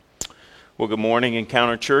Well, good morning,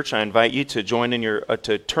 Encounter Church. I invite you to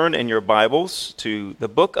turn in your Bibles to the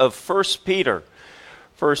book of 1 Peter.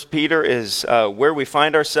 1 Peter is where we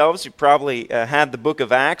find ourselves. You probably had the book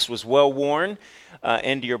of Acts was well worn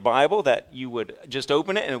into your Bible, that you would just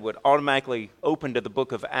open it and it would automatically open to the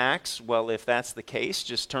book of Acts. Well, if that's the case,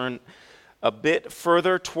 just turn a bit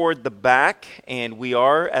further toward the back, and we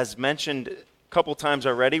are, as mentioned a couple times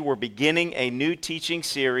already, we're beginning a new teaching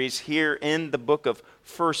series here in the book of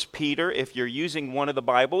 1 Peter. If you're using one of the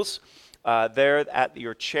Bibles, there at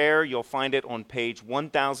your chair, you'll find it on page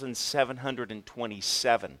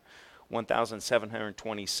 1727.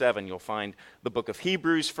 1727, you'll find the book of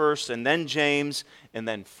Hebrews first, and then James, and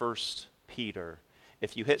then 1 Peter.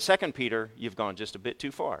 If you hit 2 Peter, you've gone just a bit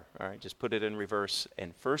too far. All right, just put it in reverse,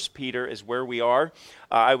 and 1 Peter is where we are.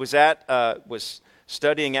 I was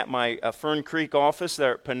studying at my Fern Creek office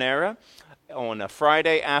there at Panera on a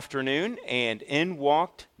Friday afternoon, and in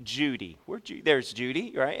walked Judy. There's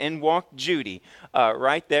Judy, right? In walked Judy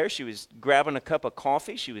right there. She was grabbing a cup of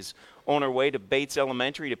coffee. She was on her way to Bates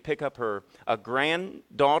Elementary to pick up a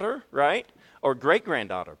granddaughter, right? Or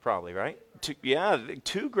great-granddaughter, probably, right?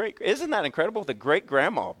 Two great. Isn't that incredible? The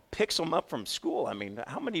great-grandma picks them up from school. I mean,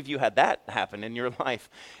 how many of you had that happen in your life?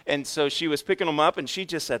 And so she was picking them up, and she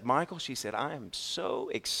just said, Michael, she said, I am so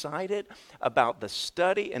excited about the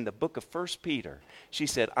study in the book of 1 Peter. She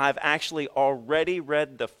said, I've actually already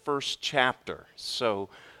read the first chapter. So,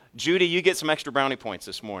 Judy, you get some extra brownie points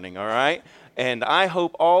this morning, all right? And I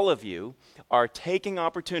hope all of you are taking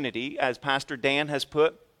opportunity, as Pastor Dan has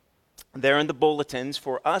put there in the bulletins,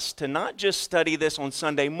 for us to not just study this on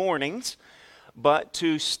Sunday mornings, but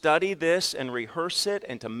to study this and rehearse it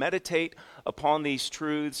and to meditate upon these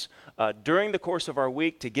truths during the course of our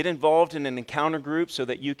week, to get involved in an encounter group so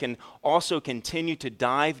that you can also continue to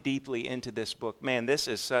dive deeply into this book. Man, this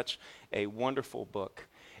is such a wonderful book,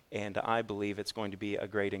 and I believe it's going to be a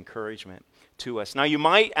great encouragement to us. Now, you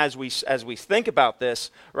might, as we think about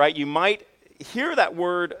this, right, you might hear that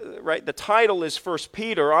word, right? The title is 1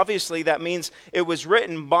 Peter. Obviously, that means it was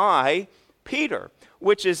written by Peter,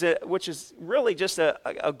 which is really just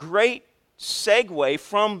a great segue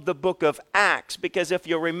from the book of Acts, because if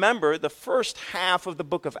you'll remember, the first half of the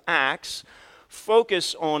book of Acts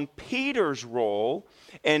focus on Peter's role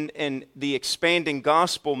in the expanding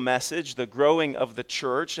gospel message, the growing of the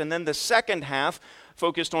church, and then the second half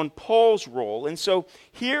focused on Paul's role. And so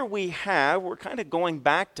here we're kind of going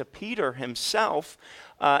back to Peter himself,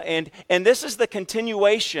 and this is the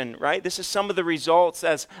continuation, right? This is some of the results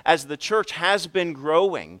as the church has been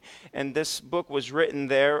growing. And this book was written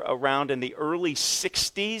there around in the early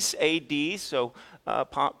 60s AD, so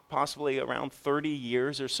possibly around 30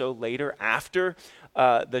 years or so later after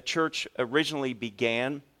the church originally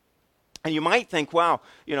began. And you might think, wow,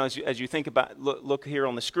 as you think about, look here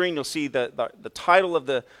on the screen, you'll see the title of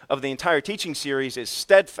the entire teaching series is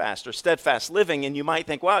Steadfast, or Steadfast Living. And you might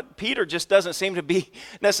think, wow, Peter just doesn't seem to be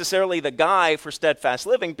necessarily the guy for Steadfast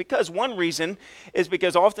Living, because one reason is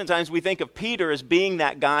because oftentimes we think of Peter as being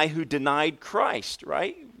that guy who denied Christ,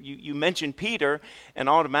 right? You mention Peter, and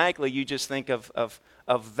automatically you just think of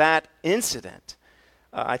that incident.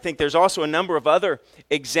 I think there's also a number of other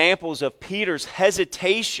examples of Peter's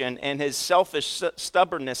hesitation and his selfish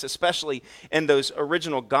stubbornness, especially in those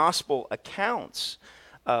original gospel accounts,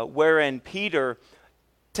 wherein Peter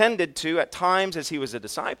tended to, at times as he was a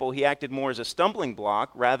disciple, he acted more as a stumbling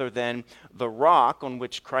block rather than the rock on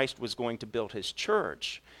which Christ was going to build his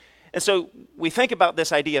church. And so we think about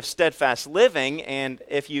this idea of steadfast living, and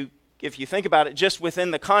if you think about it just within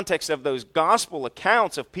the context of those gospel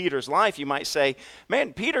accounts of Peter's life, you might say,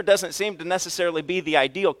 man, Peter doesn't seem to necessarily be the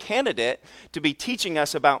ideal candidate to be teaching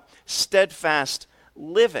us about steadfast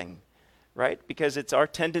living, right? Because it's our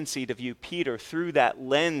tendency to view Peter through that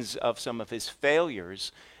lens of some of his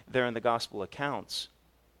failures there in the gospel accounts.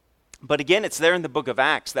 But again, it's there in the book of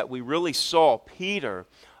Acts that we really saw Peter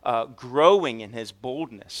growing in his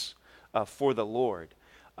boldness for the Lord.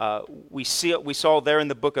 We saw there in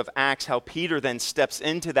the book of Acts how Peter then steps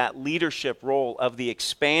into that leadership role of the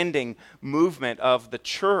expanding movement of the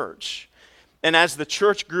church. And as the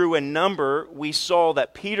church grew in number, we saw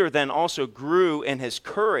that Peter then also grew in his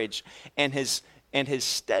courage and his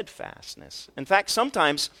steadfastness. In fact,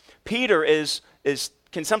 sometimes Peter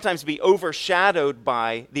can sometimes be overshadowed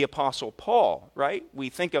by the Apostle Paul, right? We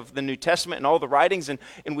think of the New Testament and all the writings, and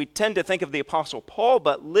we tend to think of the Apostle Paul,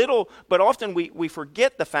 but often we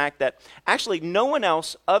forget the fact that actually no one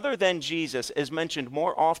else other than Jesus is mentioned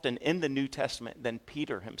more often in the New Testament than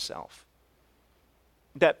Peter himself.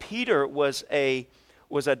 That Peter was a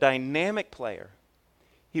dynamic player.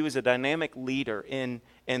 He was a dynamic leader in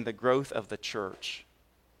the growth of the church.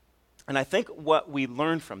 And I think what we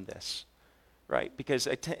learn from this, right? Because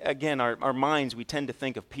again, our minds, we tend to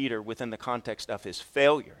think of Peter within the context of his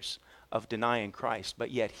failures of denying Christ.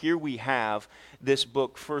 But yet here we have this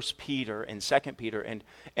book, 1 Peter and 2 Peter,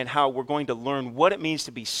 and how we're going to learn what it means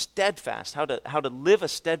to be steadfast, how to live a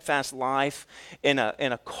steadfast life in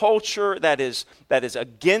a culture that is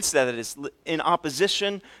against, that is in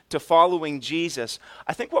opposition to following Jesus.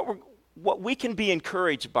 I think what we can be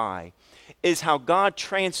encouraged by is how God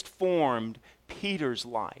transformed Peter's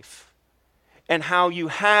life. And how you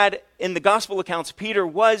had, in the gospel accounts, Peter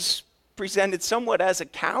was presented somewhat as a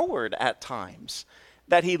coward at times,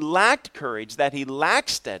 that he lacked courage, that he lacked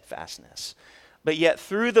steadfastness. But yet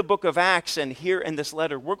through the book of Acts and here in this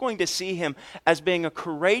letter, we're going to see him as being a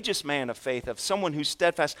courageous man of faith, of someone who's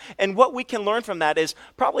steadfast. And what we can learn from that is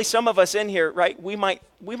probably some of us in here, right, we might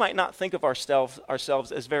not think of ourselves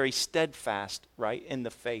as very steadfast, right, in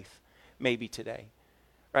the faith, maybe today,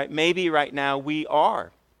 right? Maybe right now we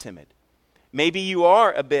are timid. Maybe you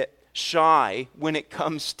are a bit shy when it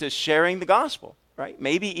comes to sharing the gospel, right?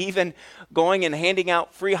 Maybe even going and handing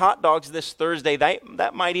out free hot dogs this Thursday,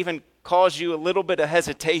 that might even cause you a little bit of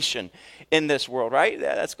hesitation in this world, right?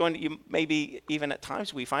 That's going to, maybe even at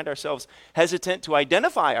times we find ourselves hesitant to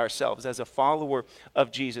identify ourselves as a follower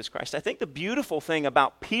of Jesus Christ. I think the beautiful thing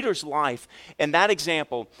about Peter's life and that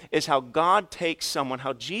example is how God takes someone,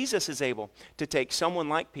 how Jesus is able to take someone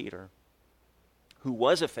like Peter, who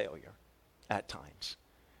was a failure at times,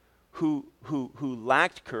 who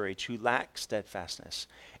lacked courage, who lacked steadfastness,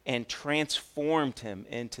 and transformed him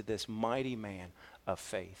into this mighty man of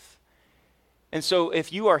faith. And so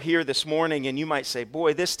if you are here this morning and you might say,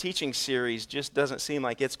 boy, this teaching series just doesn't seem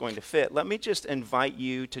like it's going to fit, let me just invite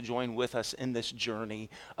you to join with us in this journey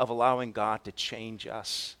of allowing God to change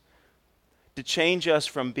us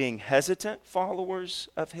from being hesitant followers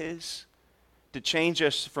of his, to change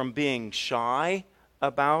us from being shy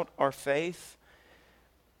about our faith,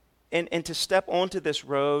 and to step onto this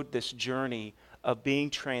road, this journey of being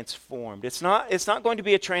transformed. It's not going to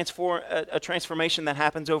be a transformation that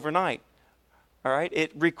happens overnight. All right?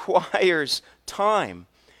 It requires time.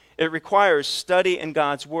 It requires study in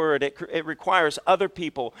God's Word. It requires other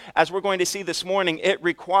people. As we're going to see this morning, it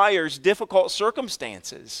requires difficult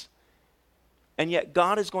circumstances. And yet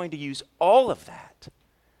God is going to use all of that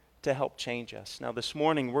to help change us. Now this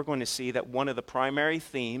morning we're going to see that one of the primary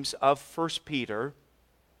themes of 1 Peter,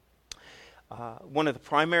 one of the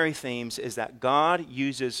primary themes is that God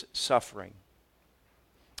uses suffering.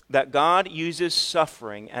 That God uses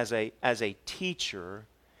suffering as a teacher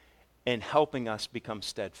in helping us become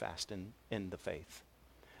steadfast in the faith.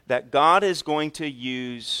 That God is going to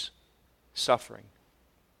use suffering.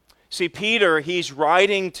 See, Peter, he's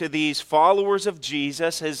writing to these followers of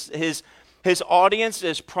Jesus. His audience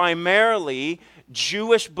is primarily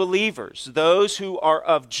Jewish believers, those who are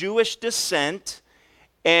of Jewish descent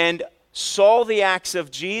and saw the acts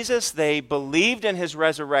of Jesus. They believed in his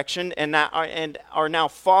resurrection and are now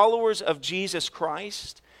followers of Jesus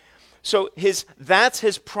Christ. So that's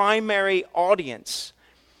his primary audience.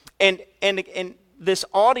 And this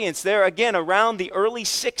audience there, again, around the early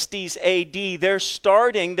 60s AD,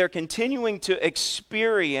 they're continuing to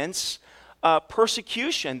experience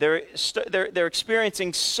persecution. They're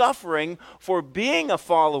experiencing suffering for being a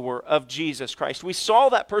follower of Jesus Christ. We saw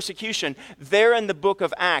that persecution there in the book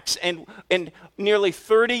of Acts, and nearly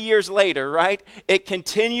 30 years later, right, it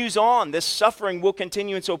continues on. This suffering will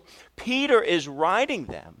continue, and so Peter is writing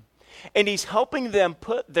them, and he's helping them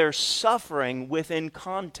put their suffering within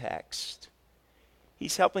context.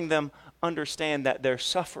 He's helping them understand that their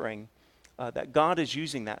suffering, that God is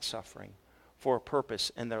using that suffering for a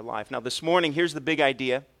purpose in their life. Now this morning, here's the big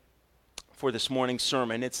idea for this morning's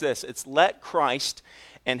sermon. It's this: it's let Christ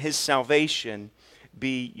and his salvation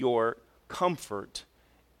be your comfort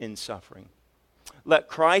in suffering. Let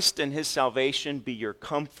Christ and his salvation be your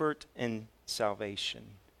comfort in salvation.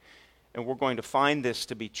 And we're going to find this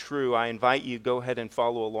to be true. I invite you, go ahead and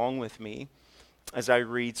follow along with me as I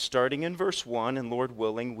read starting in verse 1, and Lord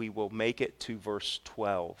willing, we will make it to verse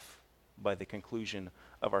 12 by the conclusion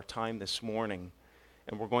of our time this morning.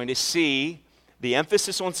 And we're going to see the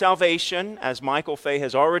emphasis on salvation, as Michael Fay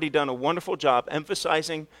has already done a wonderful job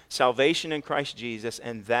emphasizing salvation in Christ Jesus,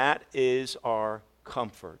 and that is our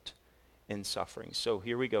comfort in suffering. So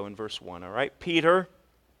here we go in verse 1, all right? Peter,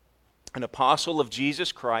 an apostle of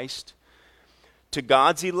Jesus Christ, to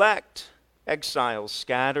God's elect, exiles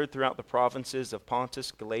scattered throughout the provinces of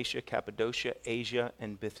Pontus, Galatia, Cappadocia, Asia,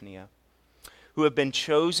 and Bithynia, who have been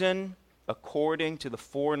chosen according to the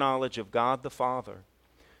foreknowledge of God the Father,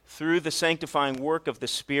 through the sanctifying work of the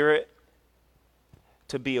Spirit,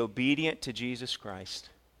 to be obedient to Jesus Christ.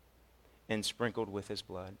 and sprinkled with his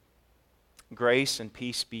blood. Grace and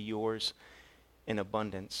peace be yours in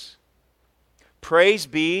abundance. Praise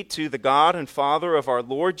be to the God and Father of our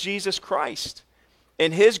Lord Jesus Christ.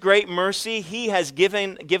 In his great mercy, he has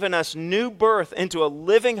given us new birth into a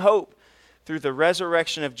living hope through the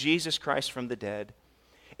resurrection of Jesus Christ from the dead,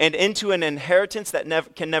 and into an inheritance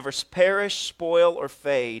that can never perish, spoil, or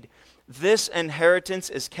fade. This inheritance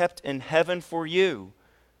is kept in heaven for you,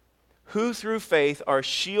 who through faith are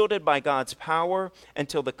shielded by God's power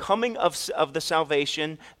until the coming of the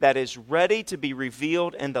salvation that is ready to be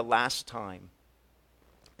revealed in the last time.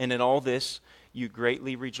 And in all this you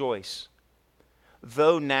greatly rejoice,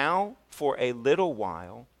 though now for a little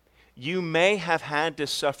while you may have had to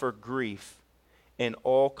suffer grief in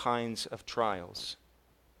all kinds of trials.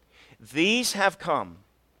 These have come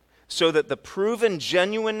so that the proven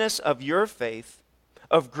genuineness of your faith,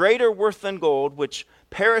 of greater worth than gold, which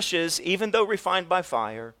perishes even though refined by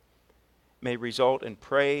fire, may result in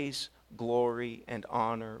praise, glory, and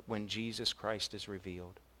honor when Jesus Christ is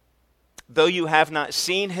revealed. Though you have not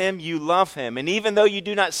seen him, you love him. And even though you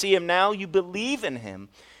do not see him now, you believe in him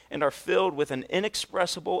and are filled with an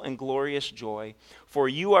inexpressible and glorious joy. For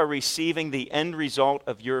you are receiving the end result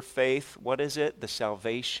of your faith. What is it? The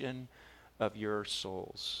salvation of your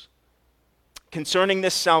souls. Concerning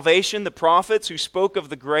this salvation, the prophets who spoke of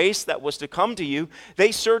the grace that was to come to you,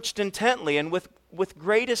 they searched intently and with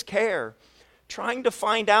greatest care, trying to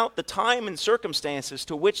find out the time and circumstances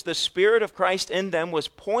to which the Spirit of Christ in them was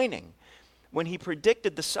pointing when he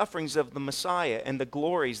predicted the sufferings of the Messiah and the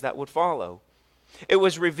glories that would follow. It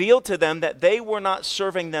was revealed to them that they were not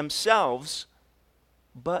serving themselves,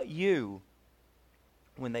 but you,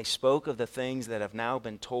 when they spoke of the things that have now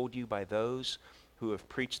been told you by those who have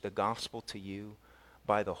preached the gospel to you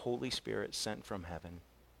by the Holy Spirit sent from heaven.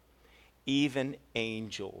 Even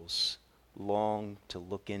angels long to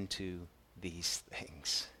look into these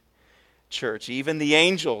things. Church, even the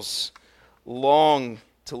angels long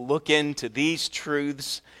to look into these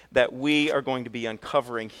truths that we are going to be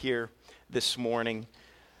uncovering here this morning.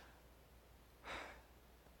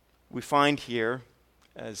 We find here,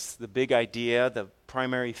 as the big idea, the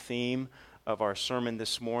primary theme of our sermon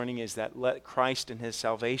this morning is that let Christ and his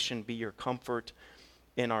salvation be your comfort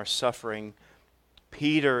in our suffering.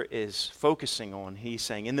 Peter is focusing on, he's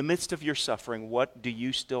saying, in the midst of your suffering, what do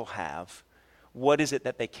you still have? What is it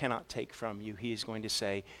that they cannot take from you? He is going to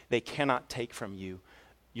say, they cannot take from you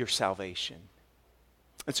your salvation.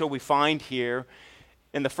 And so we find here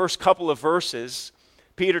in the first couple of verses,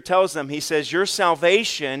 Peter tells them, he says, your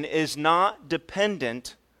salvation is not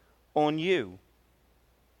dependent on you.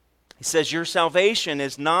 He says, your salvation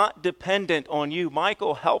is not dependent on you.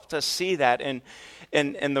 Michael helped us see that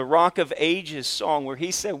in the Rock of Ages song, where he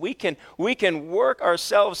said we can work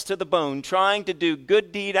ourselves to the bone trying to do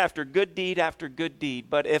good deed after good deed after good deed.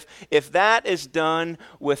 But if that is done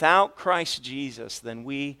without Christ Jesus, then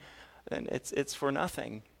it's for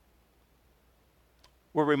nothing.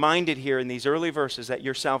 We're reminded here in these early verses that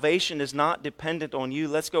your salvation is not dependent on you.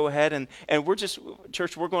 Let's go ahead and we're just,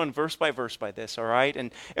 church, we're going verse by verse by this, all right?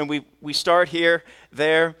 And we start here,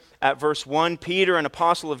 there, at verse 1. Peter, an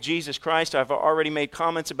apostle of Jesus Christ. I've already made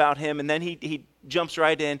comments about him. And then he jumps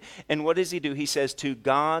right in. And what does he do? He says, to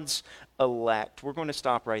God's elect. We're going to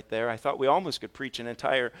stop right there. I thought we almost could preach an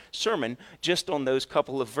entire sermon just on those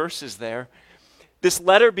couple of verses there. This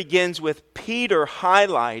letter begins with Peter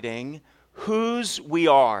highlighting whose we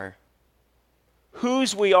are.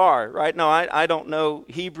 Whose we are, right? Now, I don't know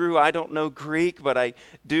Hebrew, I don't know Greek, but I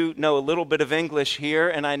do know a little bit of English here,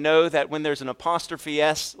 and I know that when there's an apostrophe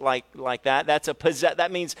S like that,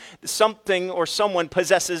 that means something or someone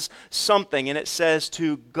possesses something, and it says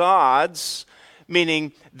to God's,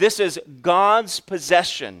 meaning this is God's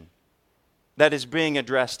possession that is being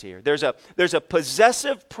addressed here. There's a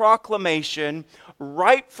possessive proclamation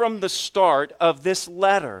right from the start of this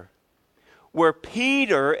letter, where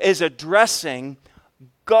Peter is addressing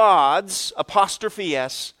God's, apostrophe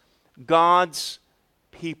S, God's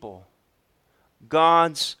people,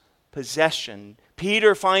 God's possession.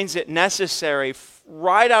 Peter finds it necessary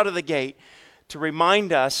right out of the gate to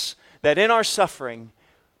remind us that in our suffering,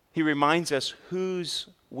 he reminds us whose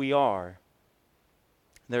we are.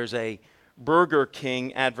 There's a Burger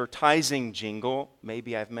King advertising jingle.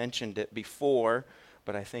 Maybe I've mentioned it before,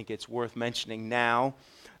 but I think it's worth mentioning now.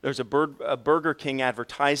 There's a Burger King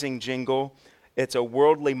advertising jingle. It's a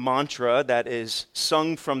worldly mantra that is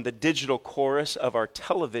sung from the digital chorus of our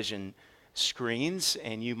television screens,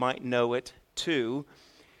 and you might know it too,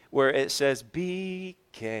 where it says,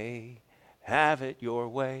 BK, have it your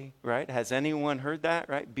way, right? Has anyone heard that,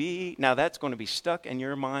 right? Now that's going to be stuck in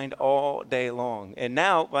your mind all day long. And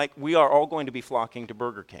now, like, we are all going to be flocking to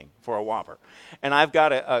Burger King for a Whopper. And I've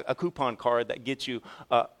got a coupon card that gets you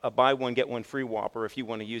a buy one, get one free Whopper if you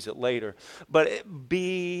want to use it later. But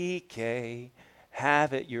BK,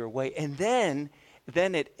 have it your way. And then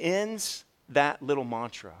it ends that little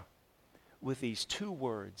mantra with these two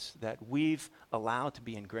words that we've allowed to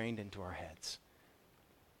be ingrained into our heads.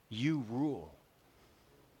 You rule.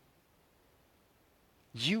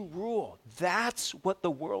 You rule. That's what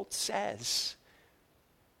the world says.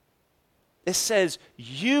 It says,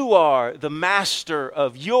 you are the master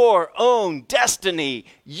of your own destiny.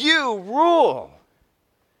 You rule.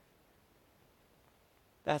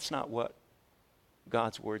 That's not what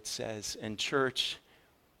God's word says. In church,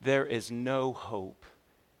 there is no hope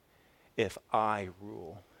if I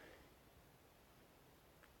rule.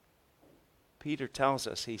 Peter tells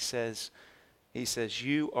us, he says,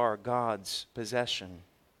 you are God's possession.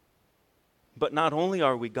 But not only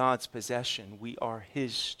are we God's possession, we are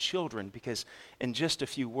his children, because in just a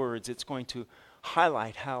few words, it's going to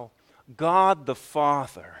highlight how God the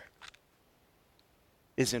Father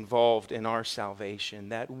is involved in our salvation,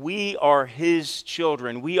 that we are his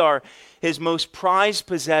children. We are his most prized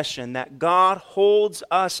possession, that God holds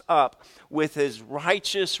us up with his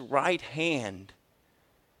righteous right hand.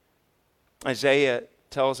 Isaiah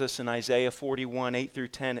tells us in Isaiah 41, 8 through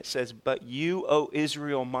 10, it says, but you, O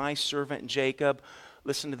Israel, my servant Jacob,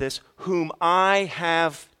 listen to this, whom I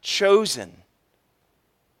have chosen.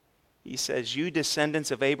 He says, you descendants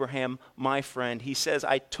of Abraham, my friend. He says,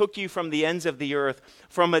 I took you from the ends of the earth.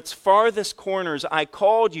 From its farthest corners, I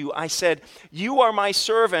called you. I said, you are my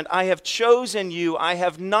servant. I have chosen you. I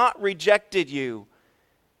have not rejected you.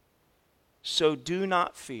 So do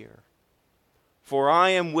not fear, for I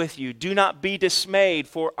am with you. Do not be dismayed,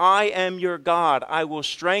 for I am your God. I will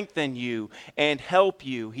strengthen you and help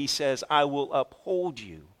you. He says, I will uphold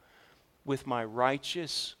you with my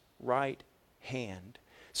righteous right hand.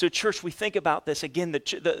 So church, we think about this again,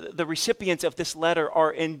 the recipients of this letter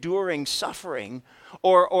are enduring suffering,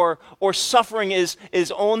 or suffering is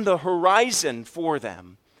on the horizon for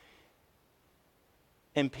them.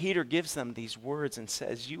 And Peter gives them these words and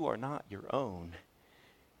says, you are not your own.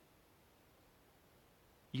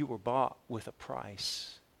 You were bought with a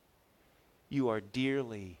price. You are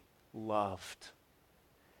dearly loved.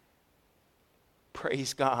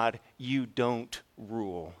 Praise God, you don't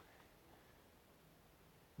rule,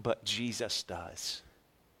 but Jesus does.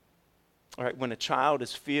 All right, when a child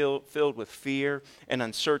is filled with fear and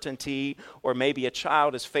uncertainty, or maybe a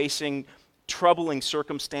child is facing troubling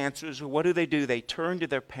circumstances, what do? They turn to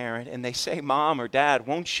their parent and they say, Mom or Dad,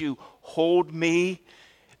 won't you hold me?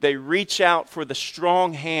 They reach out for the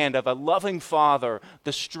strong hand of a loving father,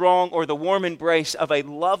 the strong or the warm embrace of a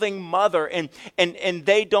loving mother, and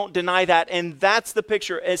they don't deny that. And that's the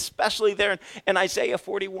picture, especially there in Isaiah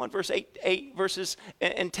 41, verse 8 verses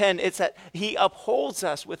and 10. It's that he upholds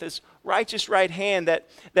us with his righteous right hand,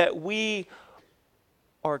 that we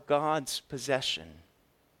are God's possession.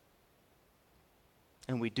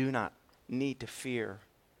 And we do not need to fear.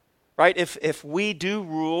 Right? If we do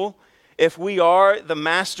rule, if we are the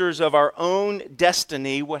masters of our own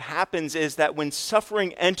destiny, what happens is that when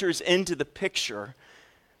suffering enters into the picture,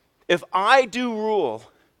 if I do rule,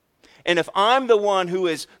 and if I'm the one who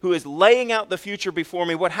is laying out the future before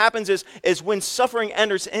me, what happens is when suffering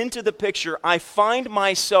enters into the picture, I find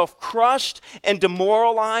myself crushed and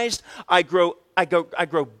demoralized. I grow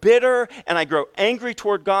bitter and I grow angry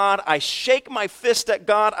toward God. I shake my fist at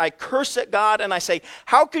God. I curse at God and I say,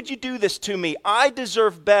 how could you do this to me? I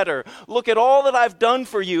deserve better. Look at all that I've done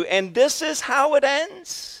for you. And this is how it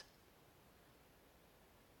ends.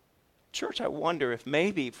 Church, I wonder if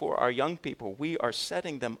maybe for our young people, we are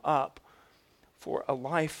setting them up for a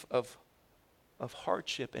life of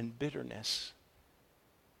hardship and bitterness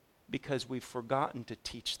because we've forgotten to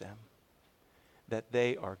teach them that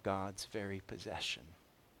they are God's very possession.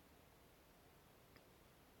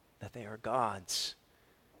 That they are God's.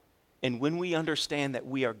 And when we understand that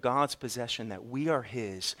we are God's possession, that we are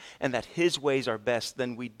his, and that his ways are best,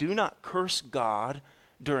 then we do not curse God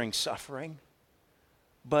during suffering,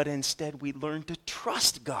 but instead we learn to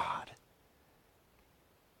trust God.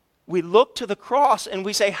 We look to the cross and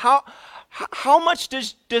we say, how much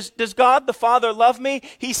does God the Father love me?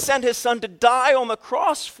 He sent his son to die on the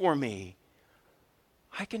cross for me.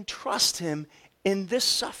 I can trust him in this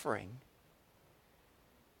suffering.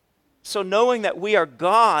 So knowing that we are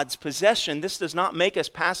God's possession, this does not make us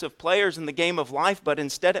passive players in the game of life, but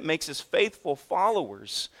instead it makes us faithful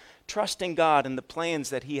followers, trusting God in the plans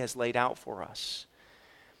that he has laid out for us.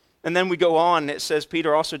 And then we go on, and it says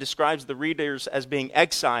Peter also describes the readers as being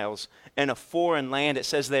exiles in a foreign land. It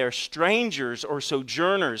says they are strangers or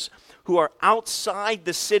sojourners who are outside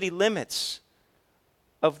the city limits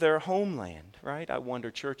of their homeland, right? I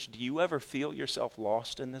wonder, church, do you ever feel yourself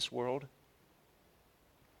lost in this world?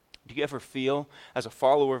 Do you ever feel, as a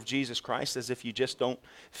follower of Jesus Christ, as if you just don't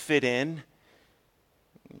fit in?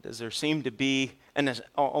 Does there seem to be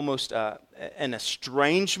almost an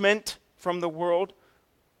estrangement from the world?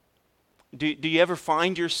 Do you ever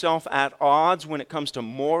find yourself at odds when it comes to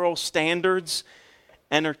moral standards,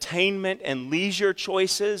 entertainment, and leisure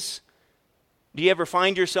choices? Do you ever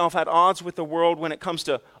find yourself at odds with the world when it comes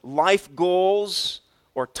to life goals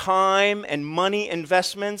or time and money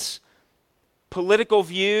investments, political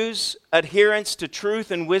views, adherence to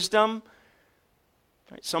truth and wisdom?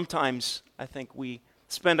 Right? Sometimes I think we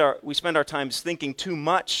spend our times thinking too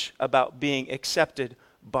much about being accepted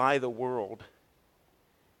by the world.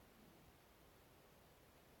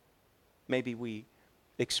 Maybe we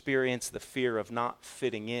experience the fear of not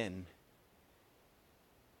fitting in.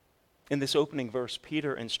 In this opening verse,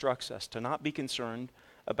 Peter instructs us to not be concerned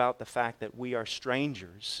about the fact that we are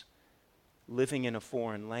strangers living in a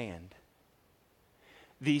foreign land.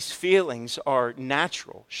 These feelings are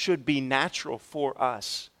natural, should be natural for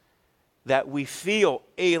us, that we feel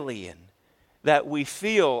alien, that we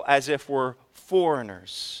feel as if we're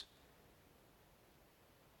foreigners.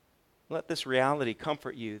 Let this reality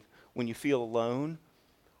comfort you when you feel alone,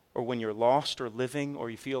 or when you're lost or living, or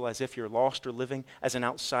you feel as if you're lost or living as an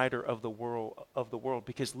outsider of the world,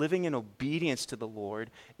 because living in obedience to the Lord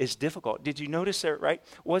is difficult. Did you notice there, right?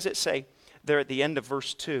 What does it say there at the end of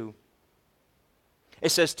verse 2? It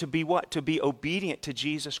says to be what? To be obedient to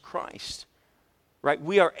Jesus Christ. Right?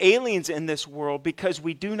 We are aliens in this world because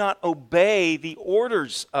we do not obey the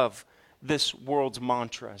orders of this world's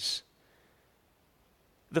mantras.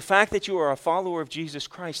 The fact that you are a follower of Jesus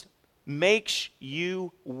Christ makes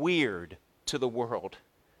you weird to the world.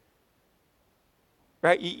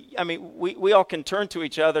 Right? I mean, we all can turn to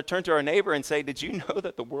each other, turn to our neighbor and say, did you know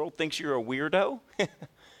that the world thinks you're a weirdo?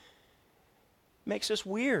 Makes us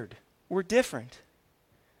weird. We're different.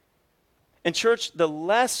 And church, the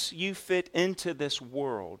less you fit into this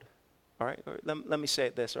world, all right, let me say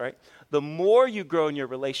it this, all right? The more you grow in your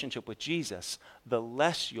relationship with Jesus, the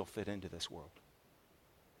less you'll fit into this world.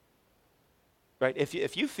 Right?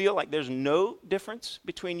 If you feel like there's no difference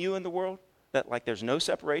between you and the world, that like there's no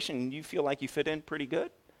separation and you feel like you fit in pretty good,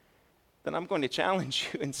 then I'm going to challenge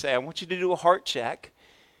you and say, I want you to do a heart check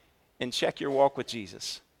and check your walk with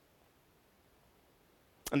Jesus.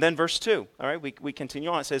 And then verse 2, all right, we continue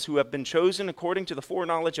on. It says, who have been chosen according to the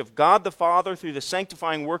foreknowledge of God the Father through the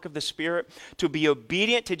sanctifying work of the Spirit to be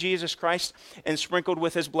obedient to Jesus Christ and sprinkled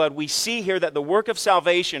with his blood. We see here that the work of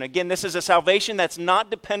salvation, again, this is a salvation that's not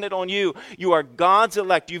dependent on you. You are God's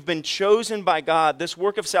elect. You've been chosen by God. This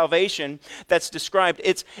work of salvation that's described,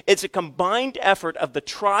 it's a combined effort of the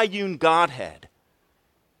triune Godhead.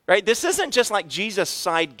 Right? This isn't just like Jesus'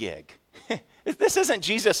 side gig. This isn't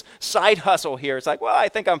Jesus' side hustle here. It's like, well, I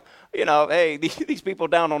think hey, these people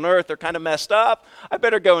down on earth are kind of messed up. I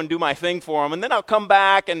better go and do my thing for them, and then I'll come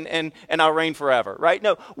back and I'll reign forever, right?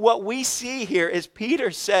 No, what we see here is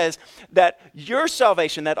Peter says that your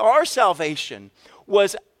salvation, that our salvation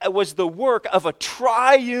was the work of a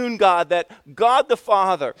triune God, that God the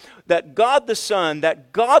Father, that God the Son,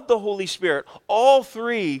 that God the Holy Spirit, all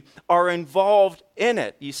three are involved in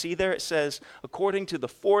it. You see there it says, according to the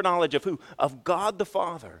foreknowledge of who? Of God the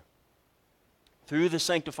Father, through the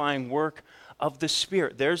sanctifying work of the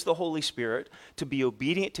Spirit. There's the Holy Spirit to be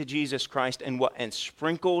obedient to Jesus Christ and what? And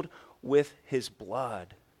sprinkled with his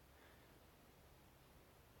blood.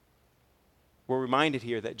 We're reminded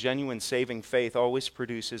here that genuine saving faith always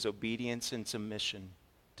produces obedience and submission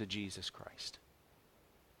to Jesus Christ.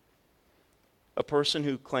 A person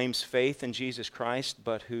who claims faith in Jesus Christ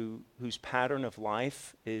but whose pattern of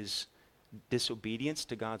life is disobedience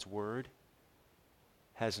to God's word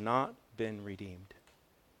has not been redeemed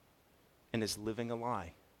and is living a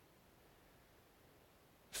lie.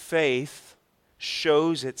 Faith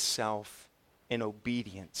shows itself in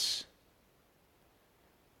obedience.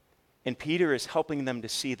 And Peter is helping them to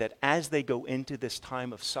see that as they go into this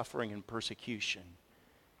time of suffering and persecution,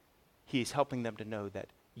 he's helping them to know that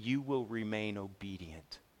you will remain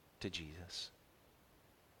obedient to Jesus.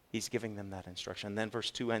 He's giving them that instruction. And then verse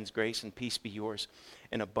 2 ends, grace and peace be yours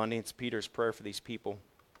in abundance. Peter's prayer for these people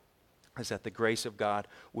is that the grace of God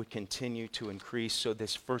would continue to increase. So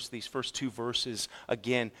these first two verses,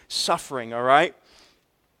 again, suffering, all right,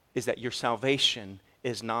 is that your salvation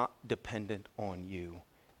is not dependent on you.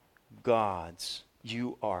 God's.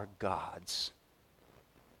 You are God's.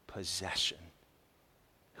 possession.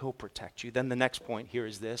 He'll protect you. Then the next point here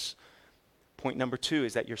is this. Point number 2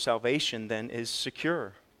 is that your salvation then is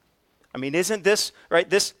secure. I mean, isn't this, right?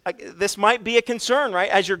 This might be a concern, right?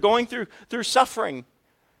 As you're going through suffering,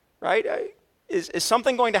 right? Is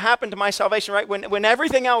something going to happen to my salvation, right? When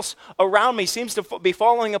everything else around me seems to be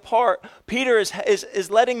falling apart, Peter is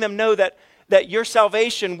letting them know that your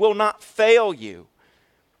salvation will not fail you.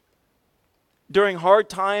 During hard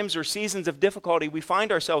times or seasons of difficulty, we find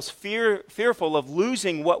ourselves fearful of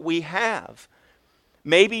losing what we have.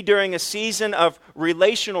 Maybe during a season of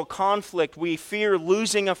relational conflict, we fear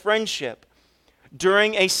losing a friendship.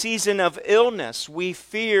 During a season of illness, we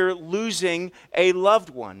fear losing a loved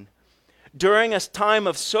one. During a time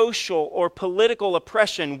of social or political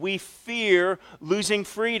oppression, we fear losing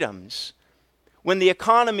freedoms. When the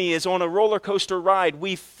economy is on a roller coaster ride,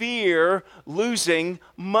 we fear losing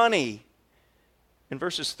money. In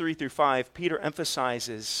verses 3 through 5, Peter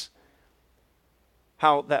emphasizes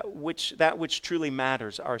how that which truly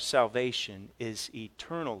matters, our salvation, is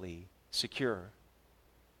eternally secure.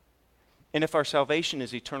 And if our salvation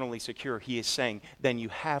is eternally secure, he is saying, then you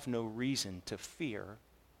have no reason to fear.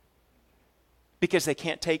 Because they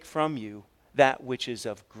can't take from you that which is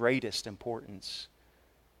of greatest importance.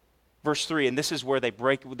 Verse 3, and this is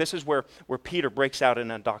where Peter breaks out in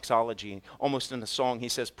a doxology, almost in a song. He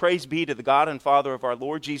says, praise be to the God and Father of our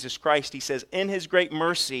Lord Jesus Christ. He says, in his great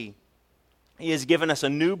mercy, he has given us a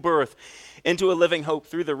new birth into a living hope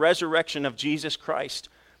through the resurrection of Jesus Christ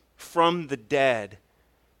from the dead.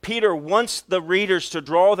 Peter wants the readers to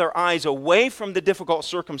draw their eyes away from the difficult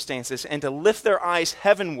circumstances and to lift their eyes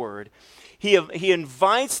heavenward. He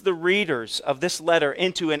invites the readers of this letter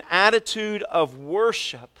into an attitude of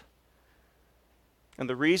worship. And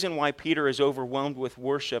the reason why Peter is overwhelmed with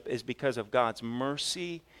worship is because of God's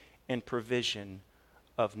mercy and provision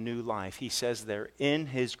of new life. He says there, in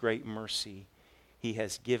his great mercy, he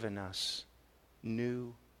has given us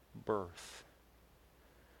new birth.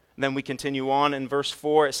 And then we continue on in verse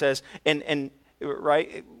 4. It says,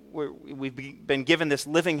 we've been given this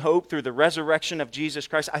living hope through the resurrection of Jesus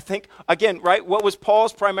Christ. I think, again, right, what was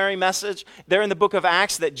Paul's primary message there in the book of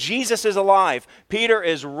Acts? That Jesus is alive. Peter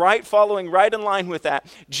is following right in line with that.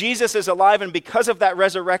 Jesus is alive, and because of that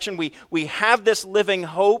resurrection, we have this living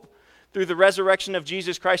hope through the resurrection of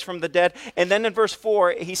Jesus Christ from the dead. And then in verse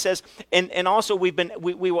 4, he says, and also we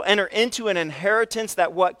will enter into an inheritance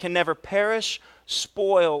that what can never perish,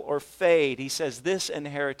 spoil, or fade. He says this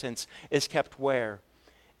inheritance is kept where?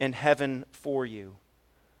 In heaven for you.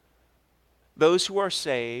 Those who are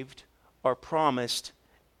saved are promised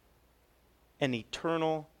an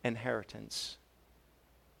eternal inheritance.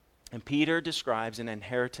 And Peter describes an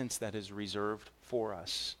inheritance that is reserved for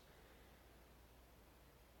us.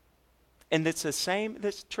 And it's the same,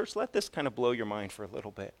 church, let this kind of blow your mind for a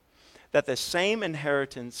little bit. That the same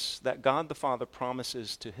inheritance that God the Father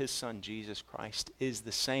promises to his Son Jesus Christ is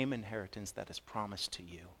the same inheritance that is promised to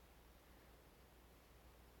you.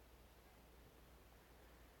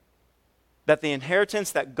 That the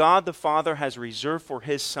inheritance that God the Father has reserved for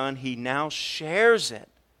his Son, he now shares it,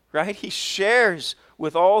 right? He shares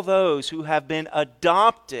with all those who have been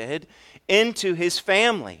adopted into his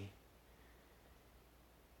family.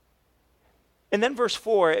 And then verse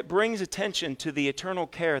 4, it brings attention to the eternal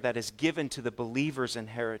care that is given to the believer's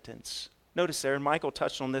inheritance. Notice there, and Michael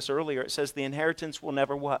touched on this earlier, it says the inheritance will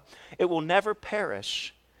never what? It will never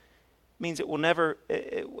perish. It means it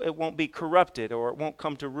won't be corrupted, or it won't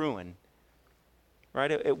come to ruin.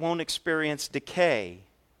 Right? It won't experience decay.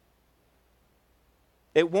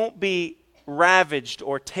 It won't be ravaged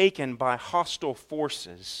or taken by hostile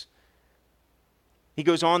forces. He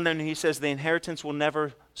goes on then and he says the inheritance will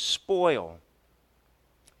never spoil.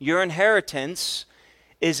 Your inheritance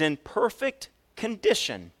is in perfect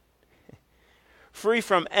condition, free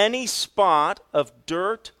from any spot of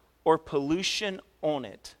dirt or pollution on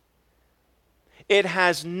it. It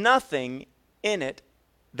has nothing in it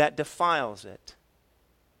that defiles it.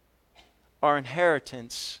 Our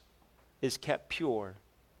inheritance is kept pure.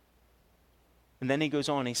 And then he goes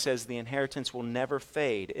on, he says the inheritance will never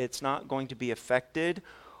fade. It's not going to be affected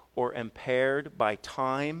or impaired by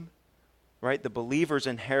time, right? The believer's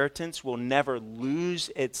inheritance will never lose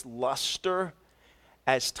its luster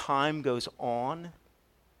as time goes on.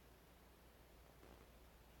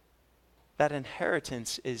 That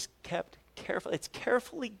inheritance is kept carefully. It's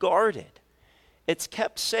carefully guarded. It's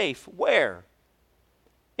kept safe. Where?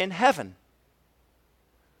 In heaven,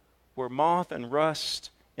 where moth and rust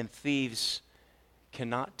and thieves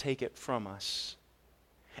cannot take it from us.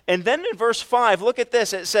 And then in verse 5, look at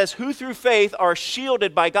this. It says, who through faith are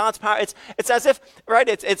shielded by God's power. It's as if, right,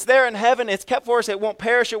 it's there in heaven. It's kept for us. It won't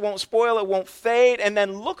perish. It won't spoil. It won't fade. And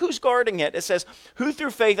then look who's guarding it. It says, who through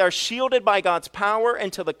faith are shielded by God's power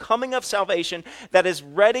until the coming of salvation that is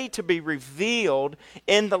ready to be revealed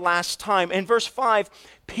in the last time. In verse 5,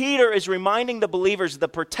 Peter is reminding the believers the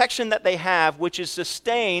protection that they have, which is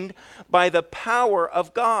sustained by the power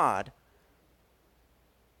of God.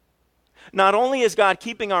 Not only is God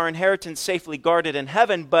keeping our inheritance safely guarded in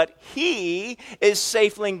heaven, but He is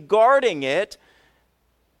safely guarding it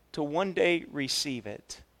to one day receive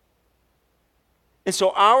it. And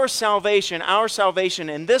so our salvation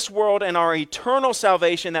in this world and our eternal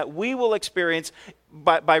salvation that we will experience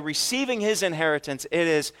by receiving His inheritance,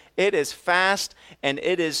 it is fast and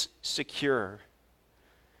it is secure.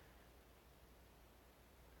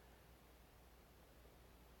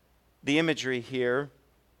 The imagery here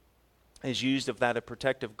is used of that a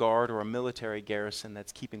protective guard or a military garrison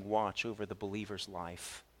that's keeping watch over the believer's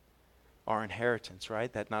life. Our inheritance,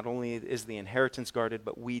 right? That not only is the inheritance guarded,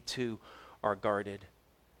 but we too are guarded.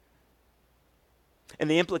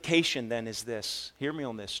 And the implication then is this, hear me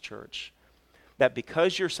on this, church, that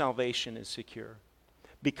because your salvation is secure,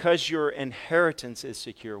 because your inheritance is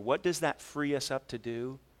secure, what does that free us up to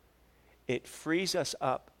do? It frees us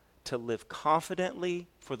up to live confidently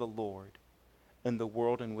for the Lord in the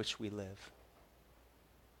world in which we live.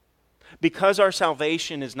 Because our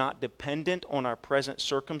salvation is not dependent on our present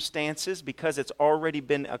circumstances, because it's already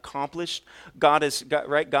been accomplished, God is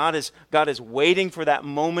waiting for that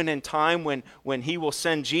moment in time when He will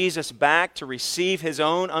send Jesus back to receive His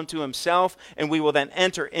own unto Himself, and we will then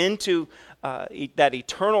enter into that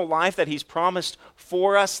eternal life that He's promised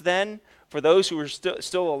for us then, for those who are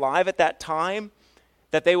still alive at that time,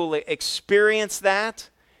 that they will experience that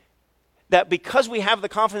because we have the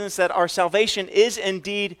confidence that our salvation is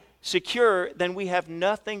indeed secure, then we have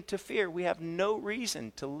nothing to fear. We have no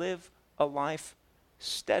reason to live a life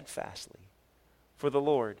steadfastly for the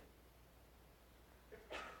Lord.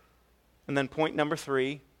 And then point number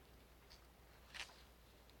 3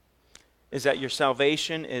 is that your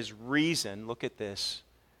salvation is reason, look at this,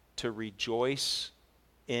 to rejoice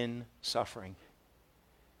in suffering.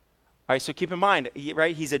 All right, so keep in mind,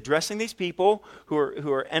 right? He's addressing these people who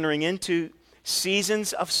are entering into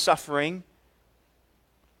seasons of suffering.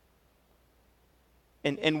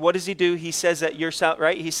 And what does he do? He says that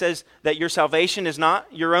He says that your salvation is not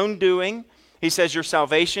your own doing. He says your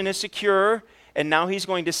salvation is secure, and now he's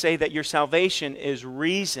going to say that your salvation is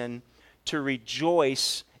reason to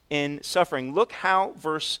rejoice in suffering. Look how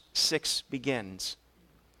verse 6 begins.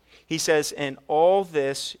 He says, "In all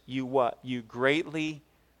this you what? You greatly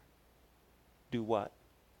do what?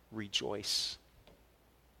 Rejoice."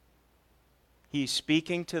 He's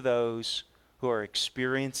speaking to those who are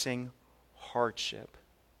experiencing hardship.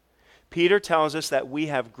 Peter tells us that we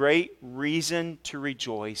have great reason to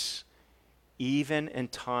rejoice even in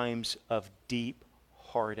times of deep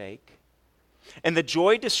heartache. And the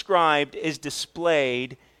joy described is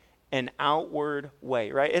displayed in outward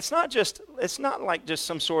way, right? It's not like just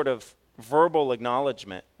some sort of verbal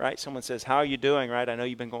acknowledgement, right? Someone says, "How are you doing?" Right? "I know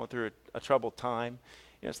you've been going through a troubled time."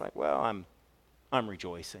 It's like, "Well, I'm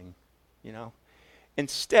rejoicing,"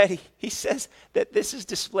 Instead, he says that this is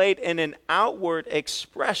displayed in an outward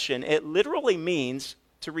expression. It literally means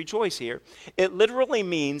to rejoice here. It literally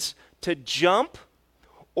means to jump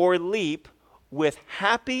or leap with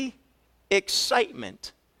happy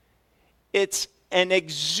excitement. It's an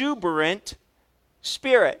exuberant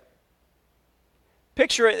spirit.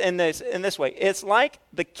 Picture it in this way. It's like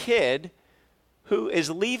the kid who is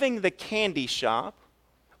leaving the candy shop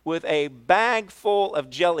with a bag full of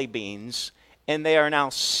jelly beans, and they are now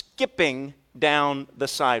skipping down the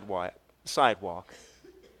sidewalk.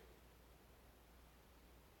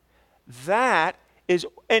 That is,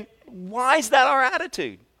 and why is that our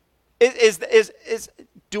attitude?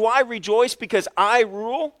 Do I rejoice because I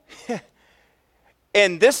rule?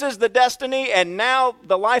 And this is the destiny, and now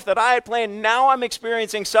the life that I had planned, now I'm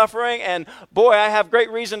experiencing suffering, and boy, I have great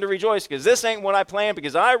reason to rejoice because this ain't what I planned,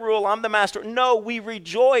 because I rule, I'm the master. No, we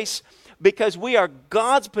rejoice because we are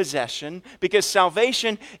God's possession, because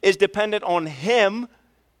salvation is dependent on Him,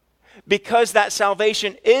 because that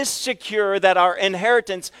salvation is secure, that our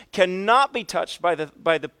inheritance cannot be touched by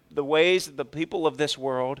the ways of the people of this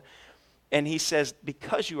world. And he says,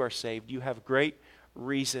 because you are saved, you have great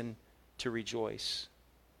reason to rejoice.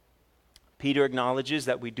 Peter acknowledges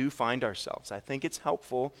that we do find ourselves. I think it's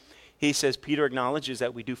helpful. He says Peter acknowledges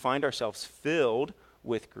that we do find ourselves filled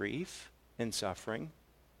with grief and suffering,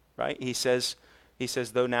 right? He says He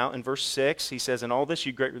says, though now, in verse 6, he says, in all this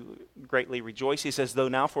you greatly rejoice. He says, though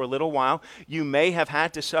now for a little while you may have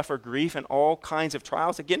had to suffer grief and all kinds of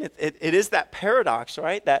trials. Again, it is that paradox,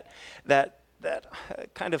 right? That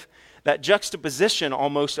kind of, that juxtaposition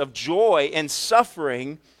almost of joy and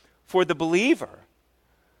suffering for the believer,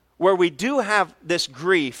 where we do have this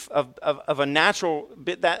grief of a natural,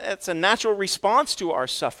 that's a natural response to our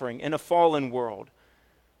suffering in a fallen world,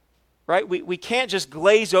 right? We can't just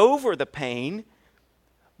glaze over the pain,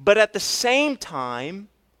 but at the same time,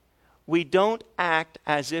 we don't act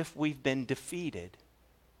as if we've been defeated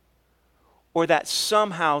or that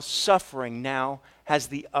somehow suffering now has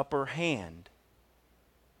the upper hand.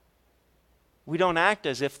 We don't act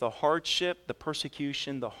as if the hardship, the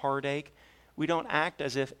persecution, the heartache, we don't act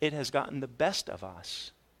as if it has gotten the best of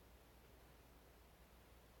us.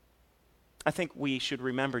 I think we should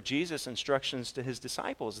remember Jesus' instructions to his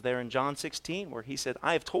disciples there in John 16, where he said,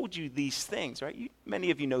 I have told you these things, right? Many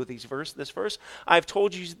of you know this verse. I have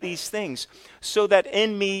told you these things so that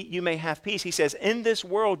in me you may have peace. He says, in this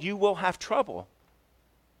world you will have trouble.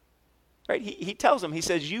 Right? He tells them, he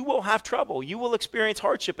says, you will have trouble. You will experience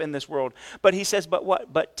hardship in this world. But he says, but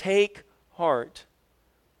what? But take heart.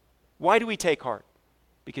 Why do we take heart?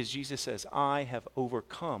 Because Jesus says, I have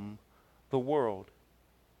overcome the world.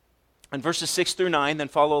 In verses 6 through 9, then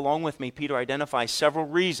follow along with me, Peter identifies several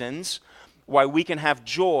reasons why we can have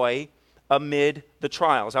joy amid the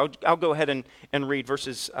trials. I'll go ahead and read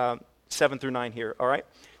verses 7 through 9 here, all right?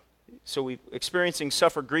 So we're experiencing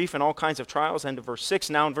suffer grief and all kinds of trials, end of verse 6.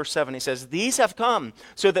 Now in verse 7 he says, these have come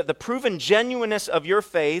so that the proven genuineness of your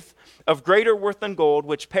faith, of greater worth than gold,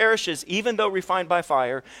 which perishes even though refined by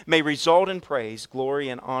fire, may result in praise, glory,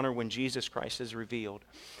 and honor when Jesus Christ is revealed.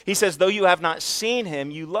 He says, though you have not seen him,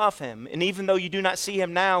 you love him. And even though you do not see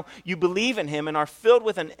him now, you believe in him and are filled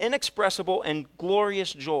with an inexpressible and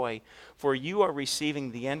glorious joy, for you are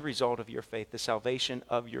receiving the end result of your faith, the salvation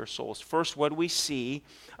of your souls. First, what do we see?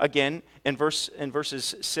 Again, in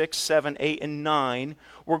verses 6, 7, 8, and 9,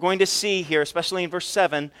 we're going to see here, especially in verse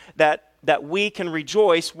 7, that we can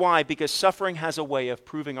rejoice. Why? Because suffering has a way of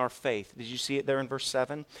proving our faith. Did you see it there in verse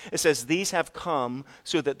 7? It says, these have come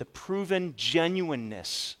so that the proven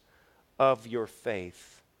genuineness of your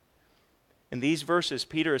faith. In these verses,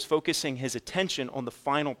 Peter is focusing his attention on the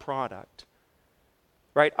final product.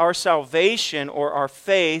 Right? Our salvation or our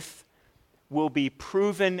faith will be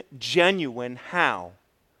proven genuine. How?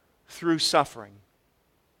 Through suffering.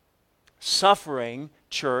 Suffering,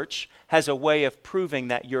 church, has a way of proving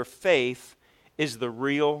that your faith is the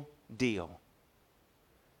real deal.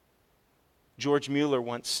 George Mueller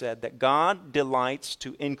once said that God delights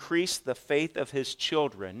to increase the faith of his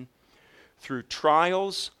children through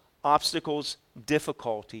trials, obstacles,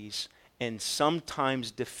 difficulties, and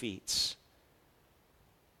sometimes defeats.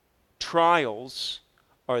 Trials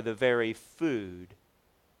are the very food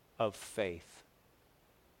of faith.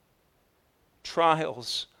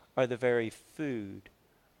 Trials are the very food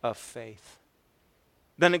of faith.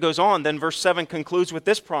 Then it goes on. Then verse 7 concludes with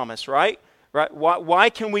this promise, right? Why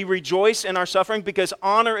can we rejoice in our suffering? Because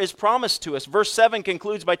honor is promised to us. Verse 7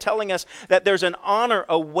 concludes by telling us that there's an honor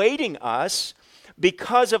awaiting us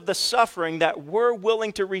because of the suffering that we're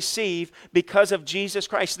willing to receive because of Jesus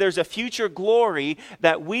Christ. There's a future glory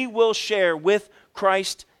that we will share with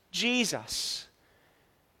Christ Jesus.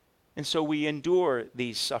 And so we endure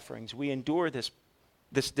these sufferings. We endure this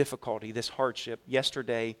difficulty, this hardship.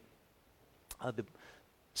 Yesterday,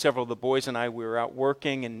 several of the boys and I, we were out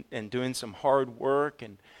working and doing some hard work,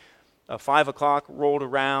 and 5 o'clock rolled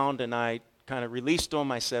around, and I kind of released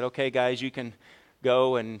them. I said, okay, guys, you can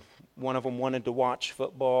go. And one of them wanted to watch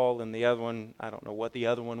football, and the other one, I don't know what the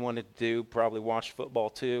other one wanted to do, probably watch football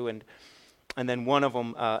too. And then one of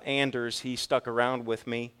them, Anders, he stuck around with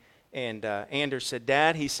me, and Anders said,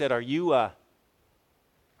 Dad, he said, are you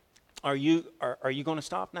going to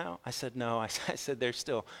stop now? I said, no. I said, there's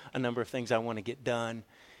still a number of things I want to get done.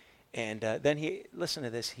 And then listen to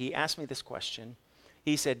this, he asked me this question.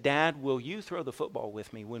 He said, Dad, will you throw the football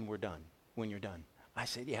with me when you're done? I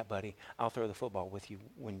said, yeah, buddy, I'll throw the football with you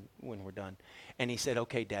when we're done. And he said,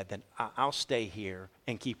 okay, Dad, then I'll stay here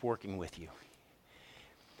and keep working with you.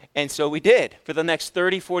 And so we did. For the next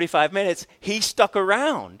 30, 45 minutes, he stuck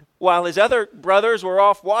around while his other brothers were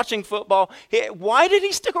off watching football. Why did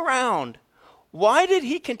he stick around? Why did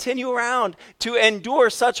he continue around to endure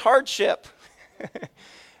such hardship?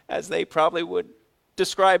 As they probably would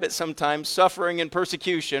describe it sometimes, suffering and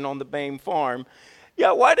persecution on the Boehm farm.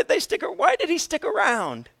 Yeah, why did he stick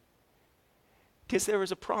around? Because there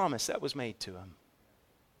was a promise that was made to him.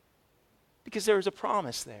 Because there was a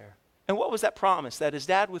promise there. And what was that promise? That his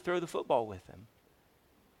dad would throw the football with him.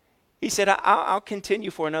 He said, I'll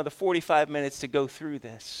continue for another 45 minutes to go through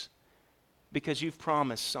this because you've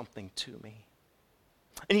promised something to me.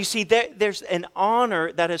 And you see, there's an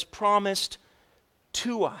honor that is promised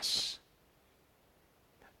to us.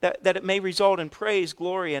 That it may result in praise,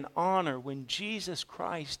 glory, and honor when Jesus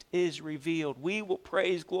Christ is revealed. We will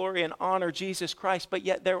praise, glory, and honor Jesus Christ, but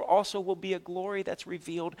yet there also will be a glory that's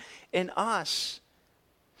revealed in us.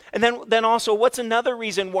 And then also, what's another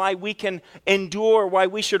reason why we can endure, why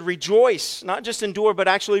we should rejoice? Not just endure, but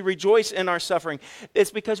actually rejoice in our suffering. It's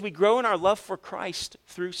because we grow in our love for Christ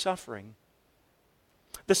through suffering.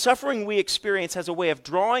 The suffering we experience has a way of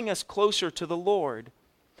drawing us closer to the Lord.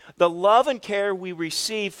 The love and care we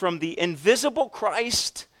receive from the invisible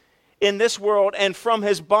Christ in this world and from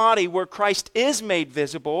his body where Christ is made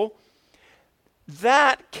visible,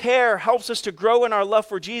 that care helps us to grow in our love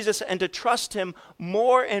for Jesus and to trust him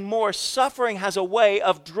more and more. Suffering has a way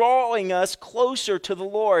of drawing us closer to the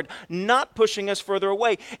Lord, not pushing us further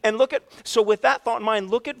away. And so with that thought in mind,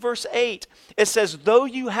 look at verse 8. It says, though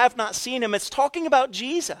you have not seen him. It's talking about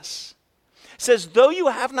Jesus. It says, though you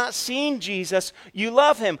have not seen Jesus, you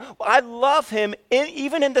love him. I love him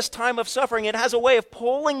even in this time of suffering. It has a way of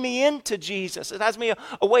pulling me into Jesus. It has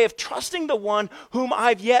a way of trusting the one whom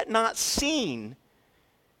I've yet not seen.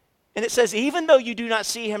 And it says, even though you do not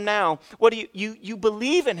see him now, you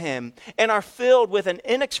believe in him and are filled with an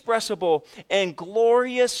inexpressible and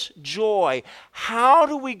glorious joy. How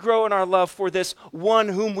do we grow in our love for this one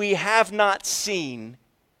whom we have not seen?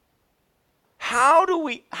 How do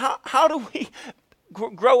we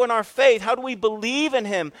grow in our faith? How do we believe in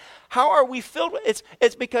him? How are we filled with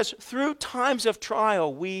it's because through times of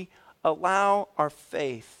trial, we allow our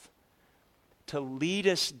faith to lead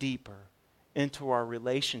us deeper into our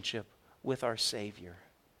relationship with our Savior.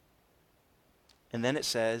 And then it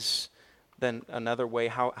says, then another way,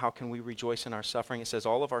 how can we rejoice in our suffering? It says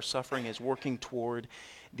all of our suffering is working toward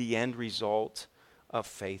the end result of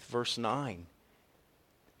faith. Verse 9.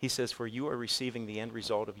 He says, for you are receiving the end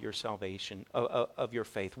result of your salvation, of your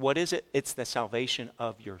faith. What is it? It's the salvation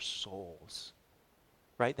of your souls.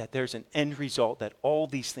 Right? That there's an end result that all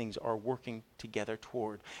these things are working together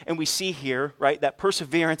toward. And we see here, right, that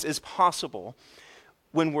perseverance is possible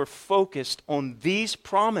when we're focused on these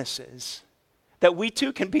promises, that we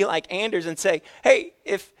too can be like Anders and say, hey,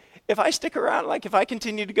 if I stick around, like if I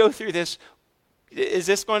continue to go through this, is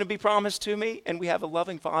this going to be promised to me? And we have a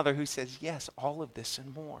loving Father who says, yes, all of this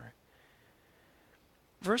and more.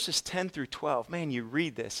 Verses 10 through 12, man, you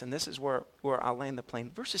read this, and this is where I'll land the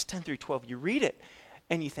plane. Verses 10 through 12, you read it,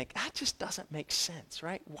 and you think, that just doesn't make sense,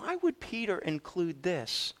 right? Why would Peter include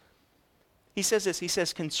this? He says this, he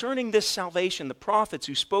says, concerning this salvation, the prophets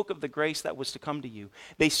who spoke of the grace that was to come to you,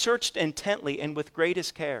 they searched intently and with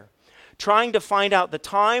greatest care, trying to find out the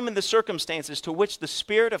time and the circumstances to which the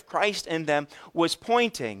Spirit of Christ in them was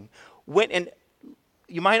pointing. And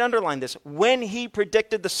you might underline this, when he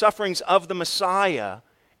predicted the sufferings of the Messiah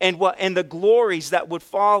and the glories that would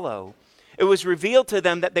follow. It was revealed to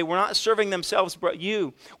them that they were not serving themselves but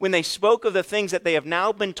you when they spoke of the things that they have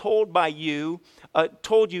now been told you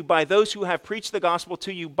by those who have preached the gospel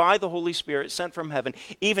to you by the Holy Spirit sent from heaven.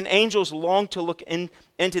 Even angels long to look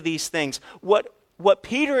into these things. What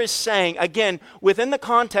Peter is saying, again, within the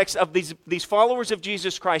context of these followers of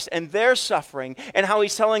Jesus Christ and their suffering, and how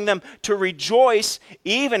he's telling them to rejoice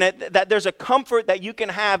even that there's a comfort that you can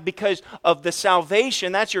have because of the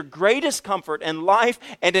salvation. That's your greatest comfort in life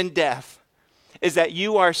and in death, is that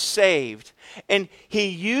you are saved. And he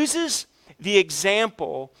uses the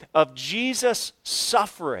example of Jesus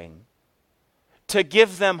suffering to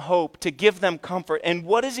give them hope, to give them comfort. And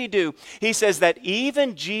what does he do? He says that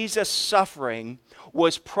even Jesus' suffering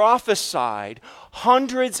was prophesied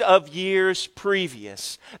hundreds of years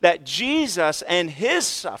previous. That Jesus and his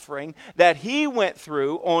suffering that he went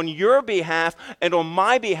through on your behalf and on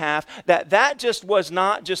my behalf, that just was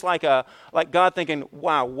not just like God thinking,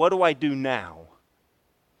 wow, what do I do now?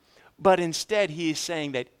 But instead he is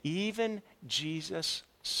saying that even Jesus'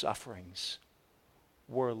 sufferings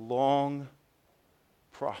were long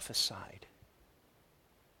prophesied.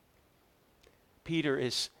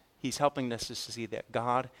 He's helping us to see that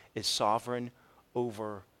God is sovereign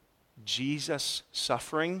over Jesus'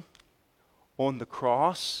 suffering on the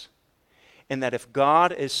cross, and that if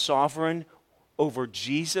God is sovereign over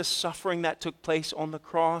Jesus' suffering that took place on the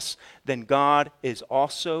cross, then God is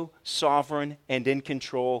also sovereign and in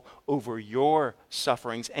control over your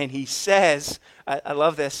sufferings. And he says, I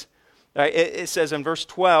love this, right? It says in verse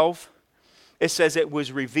 12, it says it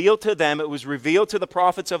was revealed to them, it was revealed to the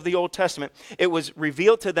prophets of the Old Testament, it was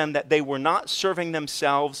revealed to them that they were not serving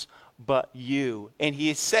themselves but you. And he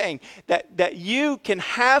is saying that you can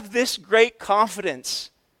have this great confidence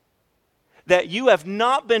that you have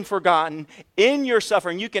not been forgotten in your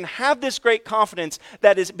suffering. You can have this great confidence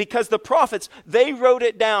that is because the prophets, they wrote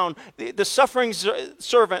it down. The suffering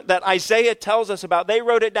servant that Isaiah tells us about, they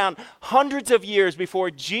wrote it down hundreds of years before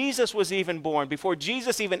Jesus was even born, before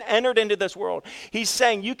Jesus even entered into this world. He's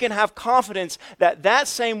saying you can have confidence that that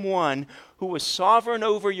same one who was sovereign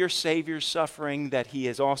over your Savior's suffering, that he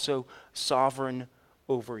is also sovereign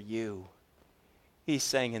over you. He's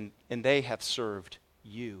saying, and they have served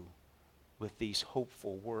you with these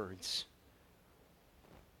hopeful words.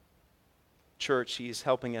 Church, he is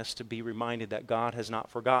helping us to be reminded that God has not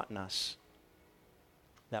forgotten us,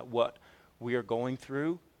 that what we are going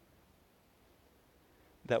through,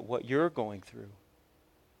 that what you're going through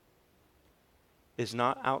is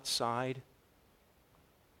not outside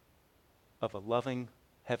of a loving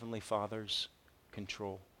Heavenly Father's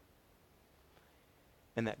control,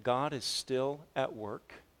 and that God is still at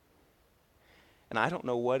work. And I don't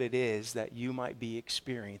know what it is that you might be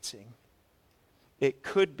experiencing. It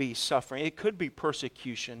could be suffering. It could be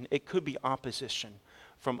persecution. It could be opposition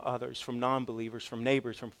from others, from non-believers, from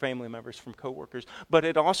neighbors, from family members, from coworkers. But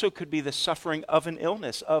it also could be the suffering of an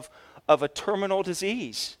illness, of a terminal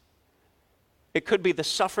disease. It could be the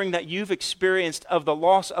suffering that you've experienced of the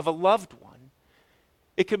loss of a loved one.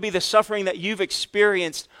 It could be the suffering that you've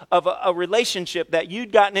experienced of a relationship that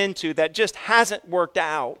you'd gotten into that just hasn't worked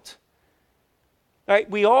out. Right?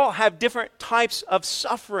 We all have different types of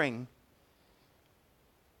suffering.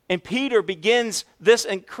 And Peter begins this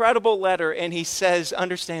incredible letter and he says,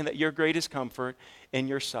 understand that your greatest comfort in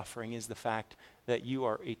your suffering is the fact that you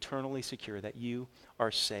are eternally secure, that you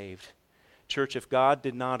are saved. Church, if God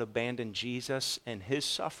did not abandon Jesus and his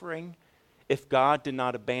suffering, if God did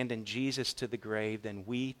not abandon Jesus to the grave, then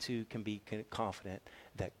we too can be confident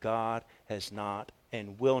that God has not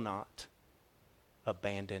and will not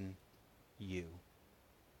abandon you.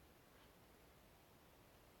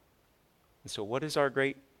 And so what is our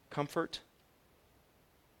great comfort?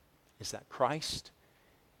 Is that Christ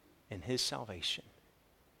and his salvation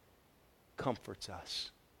comforts us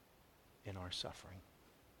in our suffering.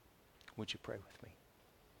 Would you pray with me?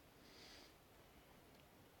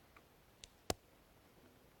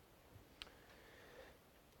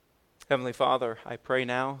 Heavenly Father, I pray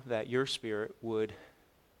now that your Spirit would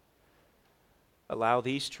allow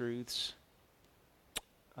these truths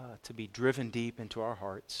to be driven deep into our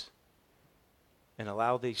hearts, and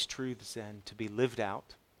allow these truths then to be lived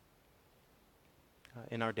out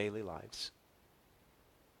in our daily lives.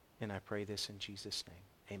 And I pray this in Jesus'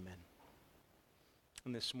 name. Amen.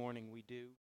 And this morning we do.